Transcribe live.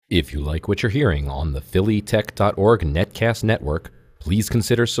If you like what you're hearing on the phillytech.org Netcast network, please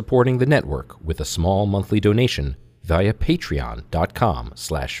consider supporting the network with a small monthly donation via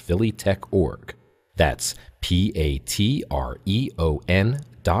patreon.com/phillytechorg. That's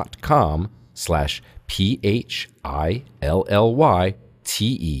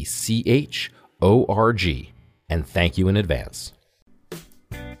patreon.com/phillytechorg. And thank you in advance.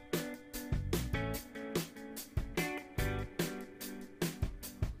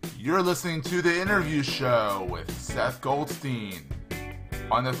 You're listening to The Interview Show with Seth Goldstein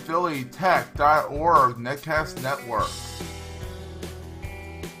on the phillytech.org Netcast Network.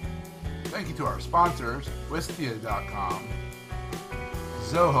 Thank you to our sponsors, Wistia.com,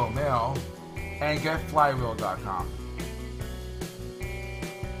 Zoho Mail, and GetFlywheel.com.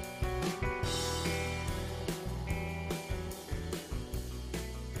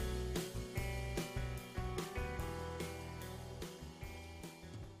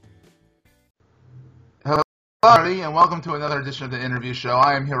 Hello, everybody, and welcome to another edition of The Interview Show.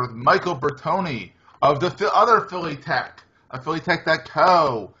 I am here with Michael Bertoni of the other Philly Tech,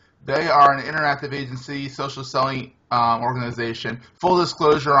 phillytech.co. They are an interactive agency, social selling organization. Full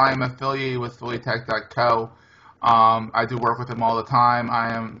disclosure, I am affiliated with phillytech.co. I do work with them all the time.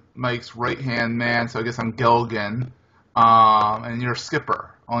 I am Mike's right-hand man, so I guess I'm Gilligan. And you're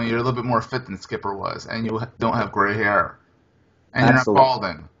Skipper, only you're a little bit more fit than Skipper was, and you don't have gray hair. And Absolutely. You're not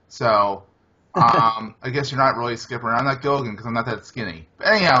balding, so... I guess you're not really Skipper. I'm not Gilligan because I'm not that skinny. But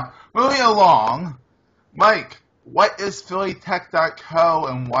anyhow, moving along, Mike, what is phillytech.co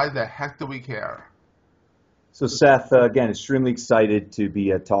and why the heck do we care? So Seth, again, extremely excited to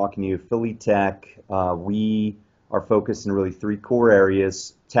be talking to you. Philly Tech, we are focused in really three core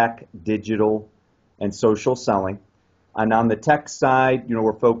areas: tech, digital, and social selling. And on the tech side,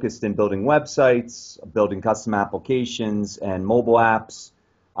 we're focused in building websites, building custom applications and mobile apps.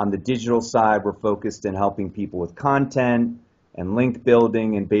 On the digital side, we're focused in helping people with content and link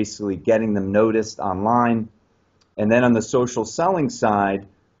building and basically getting them noticed online. And then on the social selling side,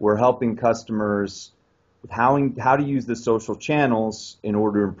 we're helping customers with how to use the social channels in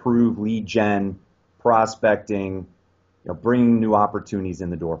order to improve lead gen, prospecting, bringing new opportunities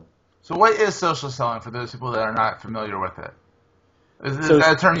in the door. So what is social selling for those people that are not familiar with it? Is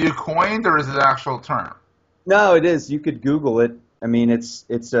that a term you coined or is it an actual term? No, it is. You could Google it. I mean, it's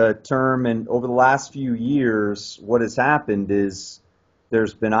a term, and over the last few years, what has happened is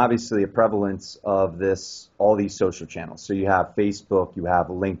there's been obviously a prevalence of all these social channels. So you have Facebook, you have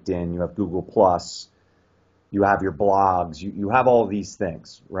LinkedIn, you have Google+, you have your blogs, you have all these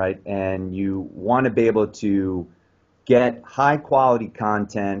things, right? And you want to be able to get high quality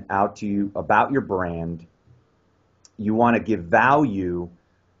content out to you about your brand. You want to give value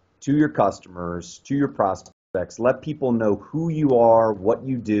to your customers, to your prospects. Let people know who you are, what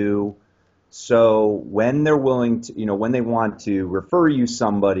you do, so when they're willing to, when they want to refer you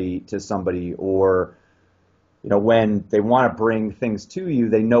to somebody, or when they want to bring things to you,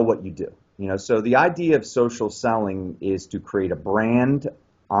 they know what you do. So the idea of social selling is to create a brand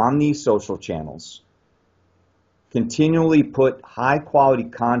on these social channels, continually put high quality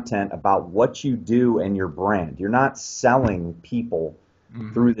content about what you do and your brand. You're not selling people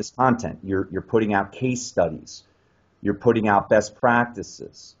through this content. You're putting out case studies. You're putting out best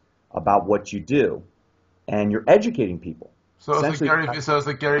practices about what you do, and you're educating people. So it's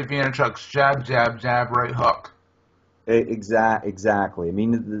like Gary Vaynerchuk's jab, jab, jab, right hook. Exactly. I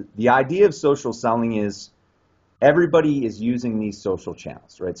mean, the idea of social selling is everybody is using these social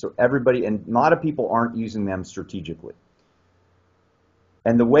channels, right? So everybody, and a lot of people aren't using them strategically.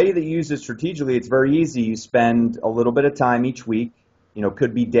 And the way that you use it strategically, it's very easy. You spend a little bit of time each week.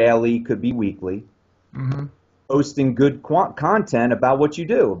 Could be daily, could be weekly, posting good content about what you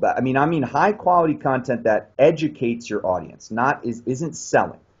do. But I mean high quality content that educates your audience, isn't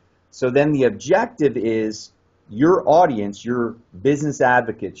selling. So then the objective is your audience, your business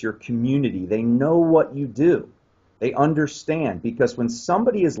advocates, your community. They know what you do. They understand, because when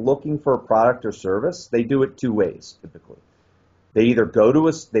somebody is looking for a product or service, they do it two ways typically. They either go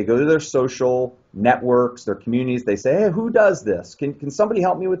to their social networks, their communities. They say, "Hey, who does this? Can somebody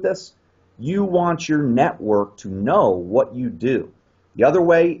help me with this?" You want your network to know what you do. The other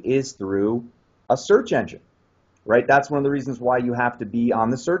way is through a search engine, right? That's one of the reasons why you have to be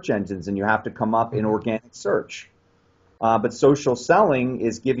on the search engines and you have to come up in organic search. But social selling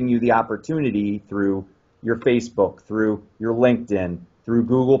is giving you the opportunity through your Facebook, through your LinkedIn, through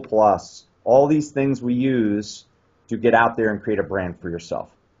Google+, all these things we use to get out there and create a brand for yourself.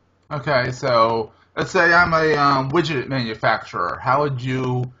 Okay, so let's say I'm a widget manufacturer. How would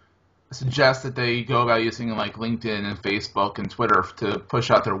you suggest that they go about using like LinkedIn and Facebook and Twitter to push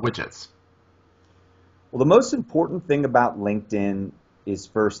out their widgets? Well, the most important thing about LinkedIn is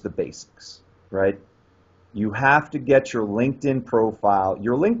first the basics, right? You have to get your LinkedIn profile.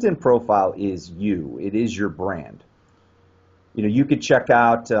 Your LinkedIn profile is you. It is your brand. You know, you could check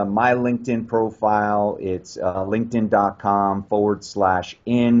out my LinkedIn profile. It's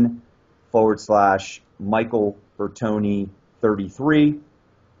linkedin.com/in/Michael Bertoni 33.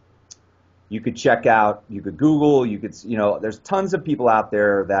 You could check out, you could Google, there's tons of people out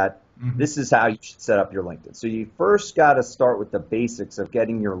there that this is how you should set up your LinkedIn. So you first got to start with the basics of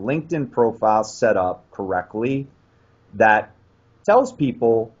getting your LinkedIn profile set up correctly that tells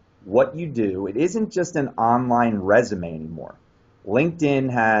people what you do. It isn't just an online resume anymore.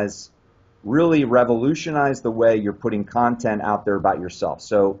 LinkedIn has really revolutionized the way you're putting content out there about yourself.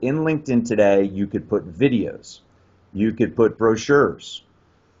 So in LinkedIn today, you could put videos, you could put brochures,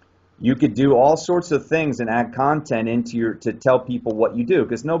 you could do all sorts of things and add content into to tell people what you do,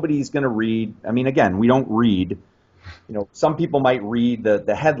 because nobody's going to read. I mean, again, we don't read. You know, some people might read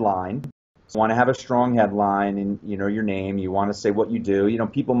the headline. You want to have a strong headline and, your name. You want to say what you do. You know,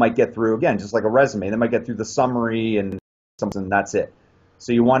 people might get through, again, just like a resume. They might get through the summary and something, that's it.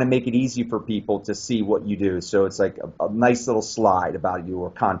 So you want to make it easy for people to see what you do. So it's like a nice little slide about you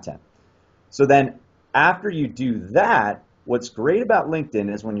or content. So then after you do that, what's great about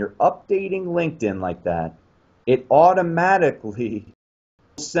LinkedIn is when you're updating LinkedIn like that, it automatically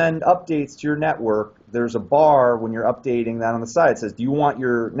will send updates to your network. There's a bar when you're updating that on the side. It says, do you want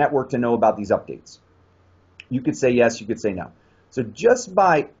your network to know about these updates? You could say yes, you could say no. So just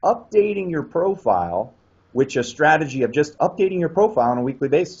by updating your profile, which a strategy of just updating your profile on a weekly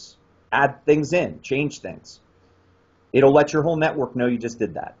basis, add things in, change things, it'll let your whole network know you just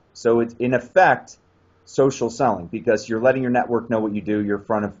did that. So it's, in effect, social selling, because you're letting your network know what you do. You're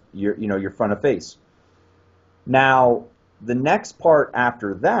front of face. Now, the next part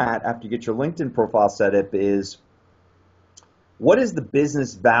after that, after you get your LinkedIn profile set up, is what is the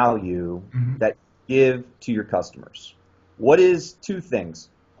business value that you give to your customers? What is two things?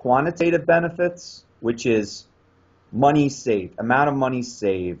 Quantitative benefits, which is money saved, amount of money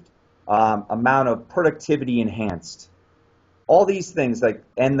saved, amount of productivity enhanced. All these things,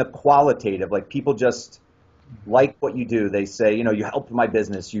 and the qualitative, like people just like what you do. They say, you helped my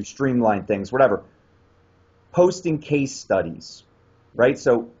business, you streamlined things, whatever. Posting case studies, right?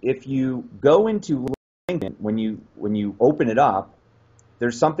 So if you go into LinkedIn, when you open it up,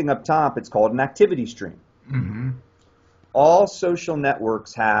 there's something up top. It's called an activity stream. All social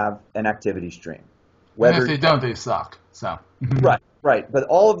networks have an activity stream. And if they don't, they suck. So right. But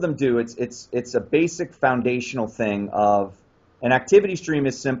all of them do. It's a basic foundational thing of. An activity stream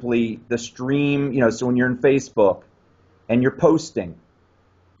is simply the stream, so when you're in Facebook and you're posting,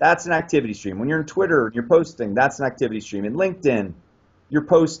 that's an activity stream. When you're in Twitter, you're posting, that's an activity stream. In LinkedIn, you're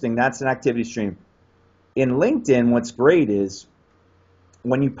posting, that's an activity stream. In LinkedIn, what's great is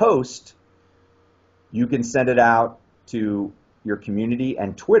when you post, you can send it out to your community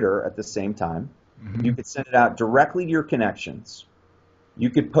and Twitter at the same time. You could send it out directly to your connections.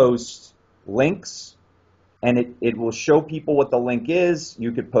 You could post links, and it will show people what the link is.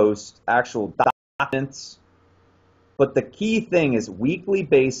 You could post actual documents. But the key thing is weekly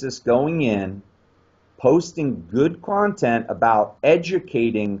basis going in, posting good content about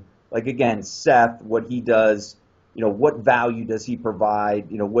educating, like again, Seth, what he does, what value does he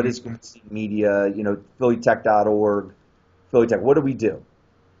provide, what is media, phillytech.org, phillytech, what do we do?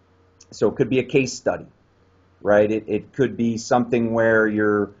 So it could be a case study, right? It could be something where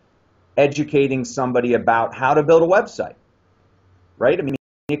you're educating somebody about how to build a website, right? I mean,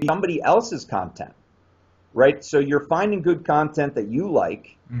 maybe somebody else's content, right? So you're finding good content that you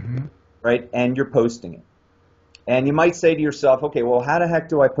like, right? And you're posting it. And you might say to yourself, okay, well, how the heck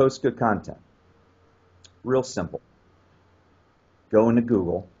do I post good content? Real simple. Go into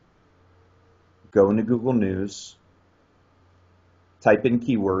Google News, type in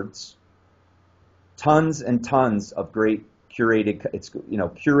keywords, tons and tons of great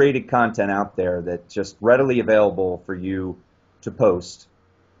curated content out there that's just readily available for you to post,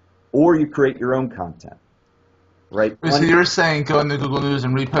 or you create your own content, right? So you're saying go into Google News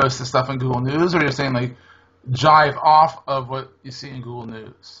and repost the stuff in Google News, or you're saying like jive off of what you see in Google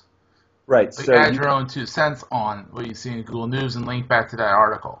News? Right. Like So add your own 2 cents on what you see in Google News and link back to that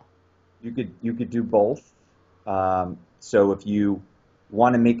article. You could do both. So if you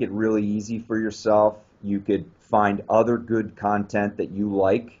want to make it really easy for yourself, you could find other good content that you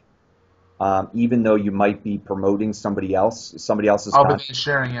like, even though you might be promoting somebody else's content. But then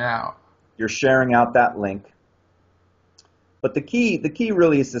sharing it out. You're sharing out that link. But the key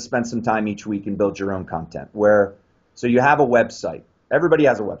really is to spend some time each week and build your own content. So you have a website. Everybody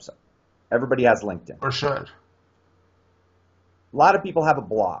has a website. Everybody has LinkedIn. Or should. A lot of people have a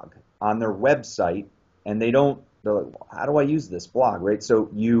blog on their website, and they're like, well, how do I use this blog, right? So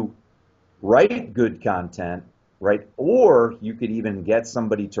you write good content, right? Or you could even get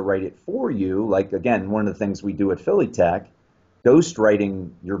somebody to write it for you. Like, again, one of the things we do at Philly Tech,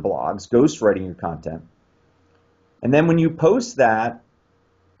 ghostwriting your blogs, ghostwriting your content. And then when you post that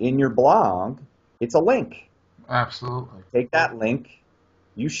in your blog, it's a link. Absolutely. Take that link,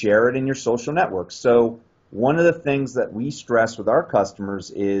 you share it in your social networks. So one of the things that we stress with our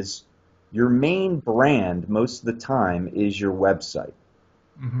customers is your main brand most of the time is your website.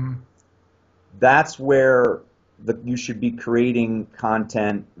 Mm-hmm. That's where you should be creating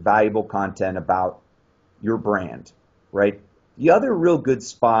content, valuable content about your brand, right? The other real good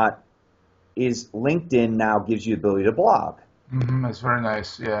spot is LinkedIn now gives you the ability to blog. Mm-hmm. That's very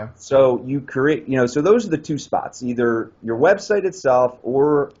nice, yeah. So you create, so those are the two spots, either your website itself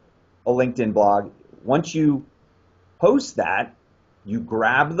or a LinkedIn blog. Once you post that, you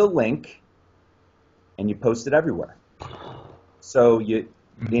grab the link and you post it everywhere. So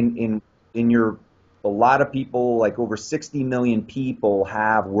in your, a lot of people, like over 60 million people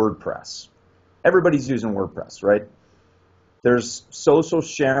have WordPress. Everybody's using WordPress, right? There's social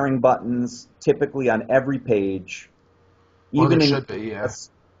sharing buttons typically on every page. Well, there should be, yeah.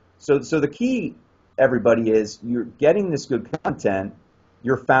 So the key, everybody, is you're getting this good content.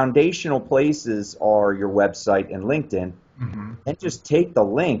 Your foundational places are your website and LinkedIn. Mm-hmm. And just take the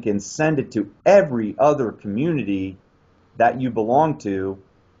link and send it to every other community that you belong to,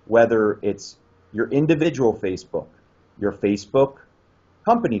 whether it's your individual Facebook, your Facebook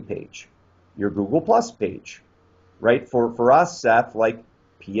company page, your Google Plus page, right? For us, Seth, like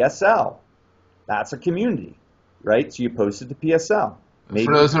PSL, that's a community, right? So you post it to PSL. Maybe,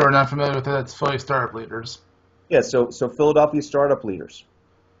 for those who are not familiar with it, that's Philly Startup Leaders. Yeah, so Philadelphia Startup Leaders.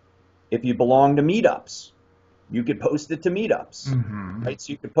 If you belong to meetups, you could post it to meetups, mm-hmm. right?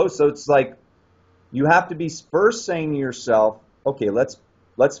 So you could post. So it's like you have to be first saying to yourself, okay, let's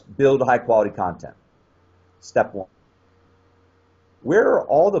build high quality content. Step one. Where are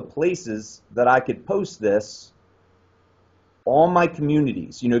all the places that I could post this? All my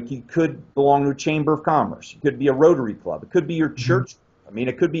communities. You could belong to a chamber of commerce. It could be a Rotary Club. It could be your church. I mean,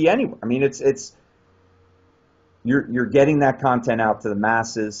 it could be anywhere. I mean, you're getting that content out to the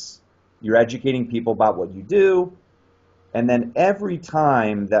masses. You're educating people about what you do. And then every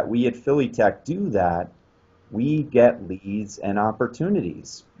time that we at Philly Tech do that, we get leads and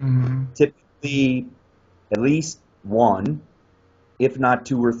opportunities. Mm-hmm. Typically, at least one, if not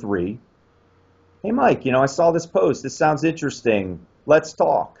two or three. Hey, Mike, I saw this post. This sounds interesting. Let's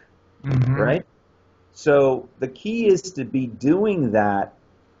talk, mm-hmm. right? So the key is to be doing that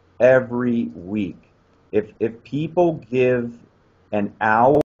every week. If people give an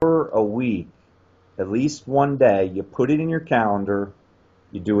hour a week, at least one day, you put it in your calendar,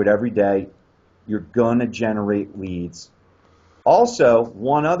 you do it every day, you're going to generate leads. Also,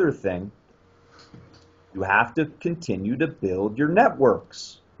 one other thing, you have to continue to build your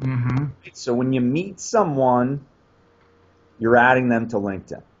networks. Mm-hmm. So when you meet someone, you're adding them to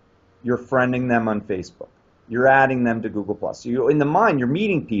LinkedIn. You're friending them on Facebook. You're adding them to Google+. So in the mind, you're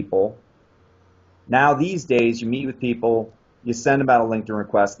meeting people. Now these days, you meet with people, you send them out a LinkedIn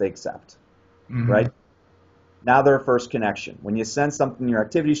request, they accept, mm-hmm. right? Now they're a first connection. When you send something in your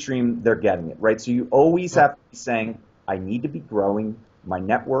activity stream, they're getting it, right? So you always have to be saying, I need to be growing my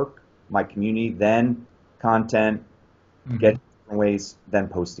network, my community, then content, mm-hmm. get different ways, then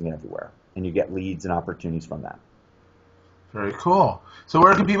posting it everywhere. And you get leads and opportunities from that. Very cool. So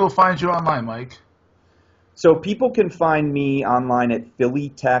where can people find you online, Mike? So people can find me online at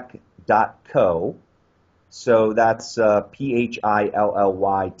phillytech.co. So that's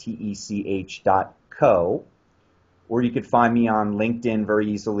PHILLYTECH.co. Or you could find me on LinkedIn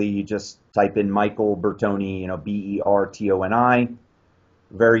very easily. You just type in Michael Bertoni, Bertoni,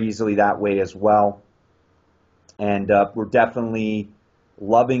 very easily that way as well. And we're definitely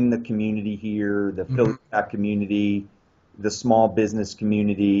loving the community here, the Philly Tech community, the small business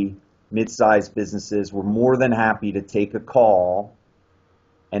community, mid-sized businesses. We're more than happy to take a call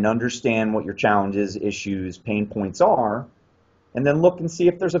and understand what your challenges, issues, pain points are, and then look and see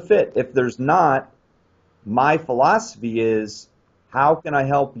if there's a fit. If there's not, my philosophy is, how can I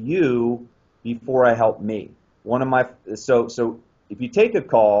help you before I help me? So if you take a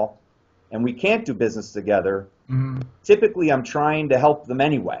call and we can't do business together, mm-hmm. typically I'm trying to help them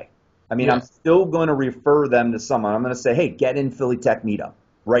anyway. I mean, I'm still going to refer them to someone. I'm going to say, hey, get in Philly Tech Meetup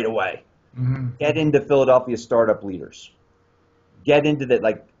right away. Mm-hmm. Get into Philadelphia Startup Leaders. get into that,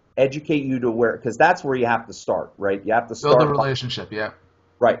 like educate you to where, because that's where you have to start, right? You have to Build a start, relationship, yeah.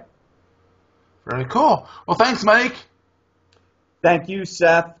 right. Very cool. Well, thanks, Mike. Thank you,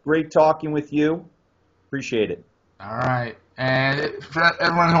 Seth. Great talking with you. Appreciate it. All right. And for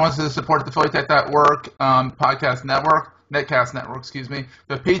everyone who wants to support the PhillyTech.org podcast network, Netcast network, excuse me,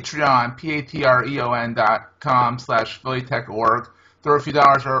 the Patreon, patreon.com/PhillyTech.org. Throw a few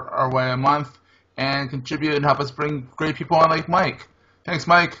dollars our way a month and contribute and help us bring great people on like Mike. Thanks,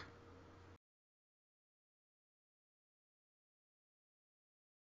 Mike.